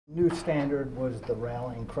New standard was the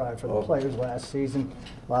rallying cry for the players last season.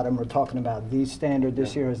 A lot of them were talking about the standard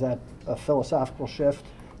this year. Is that a philosophical shift?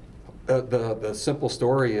 The simple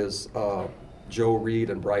story is Joe Reed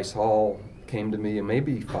and Bryce Hall came to me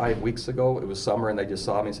maybe 5 weeks ago. It was summer, and they just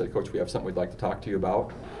saw me and said, "Coach, we have something we'd like to talk to you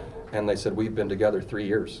about." And they said, "We've been together 3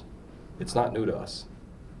 years. It's not new to us.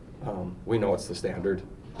 We know it's the standard.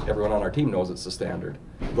 Everyone on our team knows it's the standard.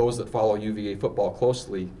 Those that follow UVA football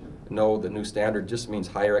closely know the new standard just means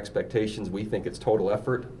higher expectations. We think it's total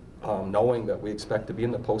effort, knowing that we expect to be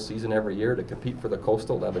in the postseason every year to compete for the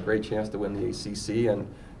Coastal, to have a great chance to win the ACC and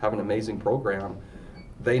have an amazing program.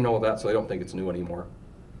 They know that, so they don't think it's new anymore.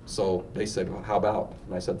 So they said, "Well, how about?"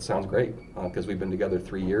 And I said, "Sounds great," because we've been together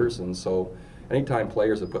 3 years. And so anytime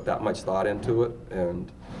players have put that much thought into it and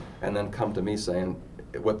then come to me saying,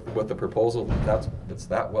 with the proposal it's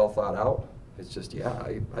that well thought out, it's just, yeah,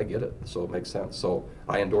 I get it, so it makes sense. So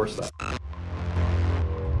I endorse that.